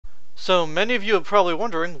So many of you are probably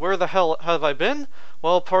wondering, where the hell have I been?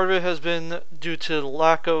 Well, part of it has been due to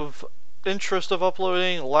lack of interest of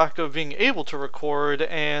uploading, lack of being able to record,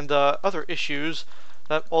 and other issues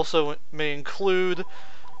that also may include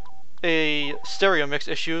a stereo mix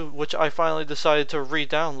issue, which I finally decided to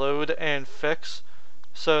re-download and fix.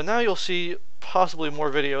 So now you'll see possibly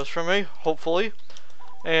more videos from me, hopefully.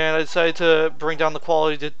 And I decided to bring down the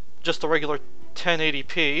quality to just the regular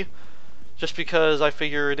 1080p. Just because I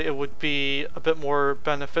figured it would be a bit more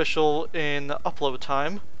beneficial in upload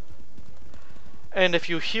time. And if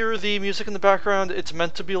you hear the music in the background, it's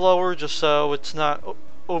meant to be lower just so it's not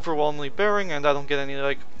overwhelmingly bearing and I don't get any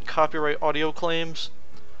like copyright audio claims.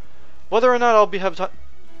 Whether or not I'll have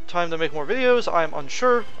time to make more videos, I'm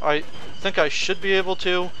unsure. I think I should be able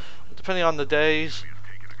to, depending on the days.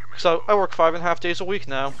 So I work 5.5 days a week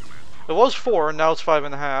now. It was 4, now it's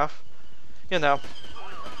 5.5. You know.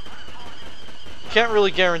 Can't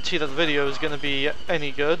really guarantee that the video is going to be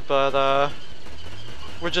any good, but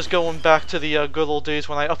we're just going back to the good old days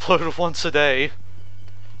when I uploaded once a day.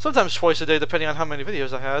 Sometimes twice a day, depending on how many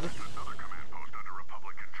videos I had.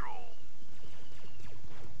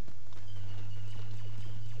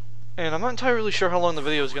 And I'm not entirely sure how long the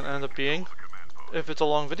video is going to end up being. If it's a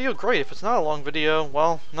long video, great. If it's not a long video,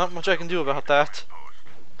 well, not much I can do about that.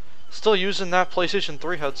 Still using that PlayStation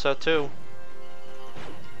 3 headset, too.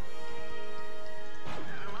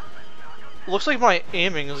 Looks like my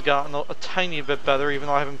aiming has gotten a tiny bit better, even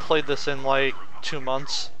though I haven't played this in like 2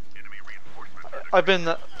 months. I've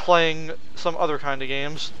been playing some other kind of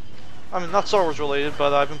games. I mean, not Star Wars related,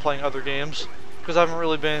 but I've been playing other games. Because I haven't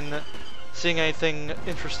really been seeing anything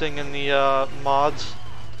interesting in the mods.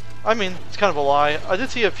 I mean, it's kind of a lie. I did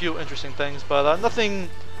see a few interesting things, but nothing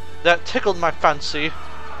that tickled my fancy.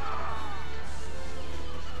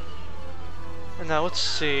 And now let's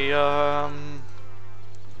see,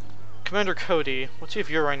 Commander Cody, let's see if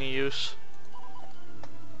you're any use.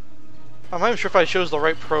 I'm not even sure if I chose the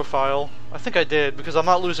right profile. I think I did, because I'm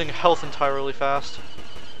not losing health entirely fast.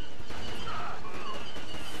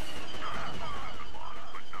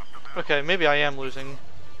 Okay, maybe I am losing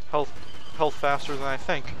health faster than I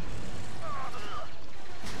think.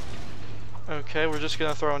 Okay, we're just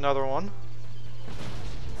gonna throw another one.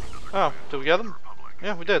 Oh, did we get him?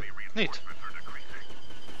 Yeah, we did. Neat.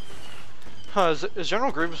 Huh, is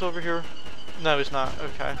General Grievous over here? No, he's not.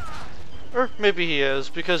 Okay. Or maybe he is,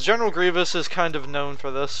 because General Grievous is kind of known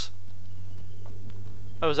for this.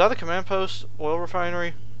 Oh, is that a command post? Oil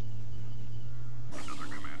refinery?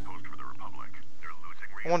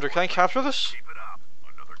 I wonder, can I capture this?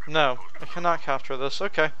 No, I cannot capture this.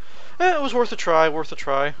 Okay. It was worth a try, worth a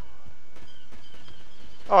try.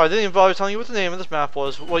 Oh, I didn't even bother telling you what the name of this map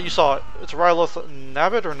was. Well, you saw it. It's Ryloth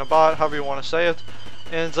Nabat, or Nabat, however you want to say it.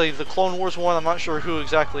 And it's like the Clone Wars one. I'm not sure who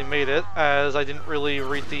exactly made it, as I didn't really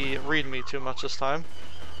read the Readme too much this time.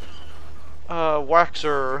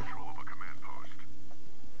 Waxer.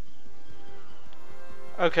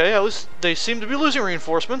 Okay, at least they seem to be losing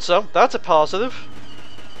reinforcements, so that's a positive.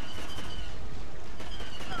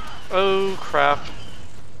 Oh crap.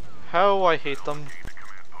 How I hate them.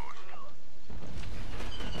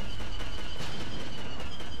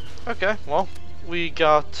 Okay, well, we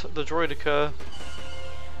got the Droidica.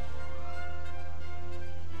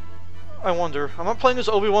 I wonder. I'm not playing as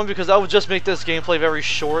Obi Wan because that would just make this gameplay very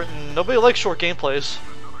short, and nobody likes short gameplays.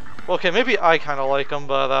 Well, okay, maybe I kind of like them,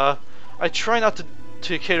 but I try not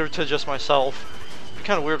to cater to just myself. It'd be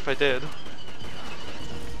kind of weird if I did.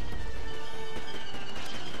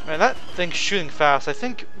 Man, that thing's shooting fast. I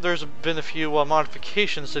think there's been a few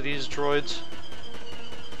modifications to these droids.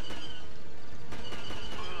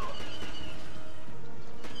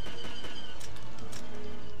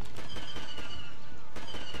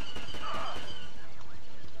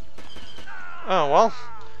 Oh, well.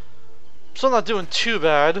 Still not doing too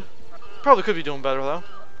bad. Probably could be doing better, though.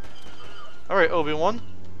 Alright, Obi Wan.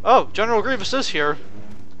 Oh, General Grievous is here.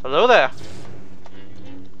 Hello there.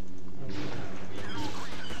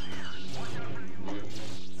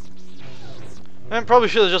 And probably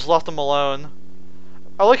should have just left him alone.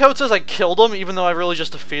 I like how it says I killed him, even though I really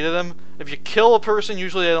just defeated him. If you kill a person,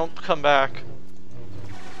 usually they don't come back.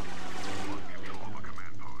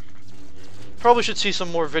 Probably should see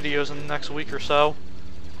some more videos in the next week or so.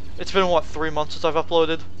 It's been, what, 3 months since I've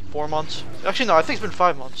uploaded? 4 months? Actually, no, I think it's been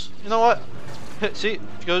 5 months. You know what? See,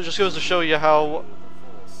 it just goes to show you how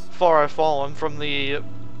far I've fallen from the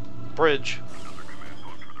bridge.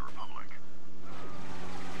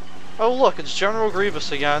 Oh look, it's General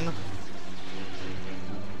Grievous again.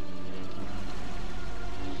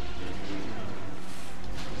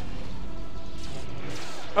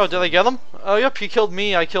 Oh, did I get him? Oh, yep, he killed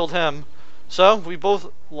me, I killed him. So, we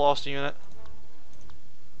both lost a unit.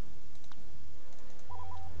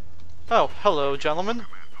 Oh, hello, gentlemen.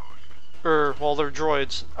 Well, they're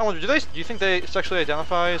droids. I wonder, do you think they sexually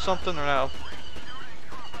identify as something or no?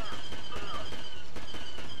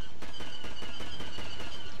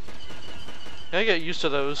 Yeah, I get used to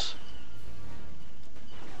those.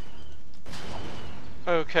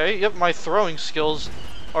 Okay, yep, my throwing skills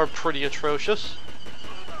are pretty atrocious.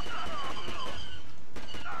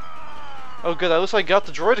 Oh good, at least I got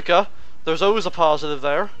the droidica. There's always a positive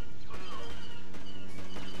there.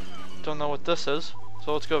 Don't know what this is,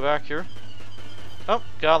 so let's go back here. Oh,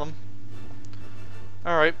 got him.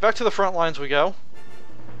 Alright, back to the front lines we go.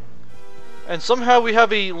 And somehow we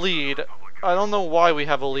have a lead. I don't know why we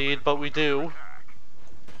have a lead, but we do.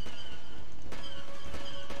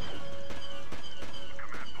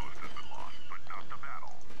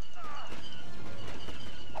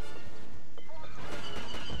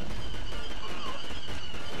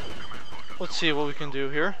 Let's see what we can do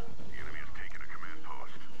here.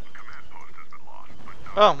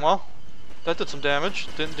 Oh, well, that did some damage.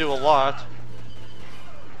 Didn't do a lot.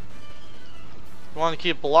 You want to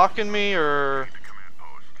keep blocking me, or...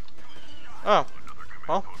 Oh,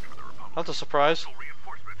 well, that's a surprise.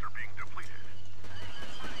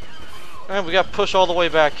 And we got pushed all the way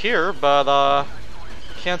back here, but,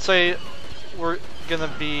 can't say we're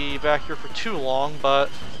gonna be back here for too long, but...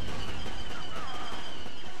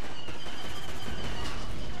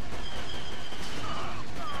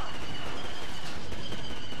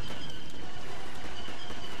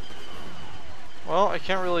 Well, I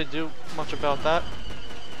can't really do much about that.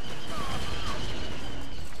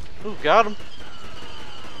 Ooh, got him.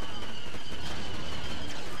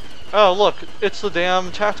 Oh, look, it's the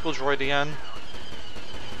damn tactical droid again.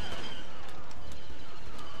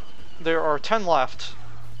 There are 10 left.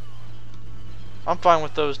 I'm fine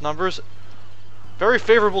with those numbers. Very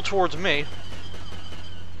favorable towards me.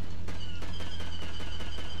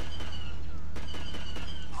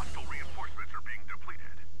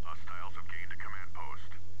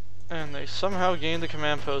 And they somehow gained the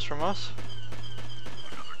command post from us.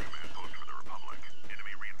 Another command post for the Republic.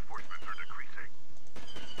 Enemy reinforcements are decreasing.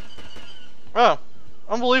 Oh,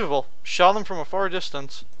 unbelievable. Shot them from a far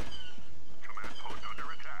distance. Command post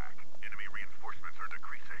under attack. Enemy reinforcements are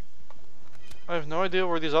decreasing. I have no idea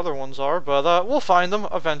where these other ones are, but we'll find them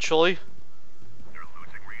eventually. They're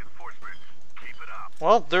losing reinforcements. Keep it up.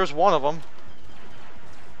 Well, there's one of them.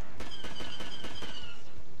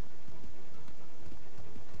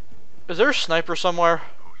 Is there a sniper somewhere?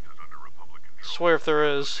 Swear if there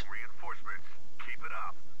is.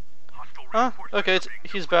 Huh? Okay,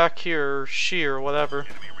 he's back here, or she, or whatever.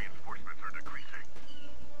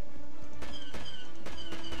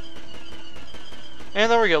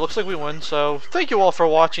 And there we go, looks like we win. So, thank you all for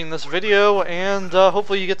watching this video, and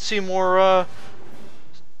hopefully you get to see more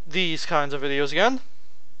these kinds of videos again.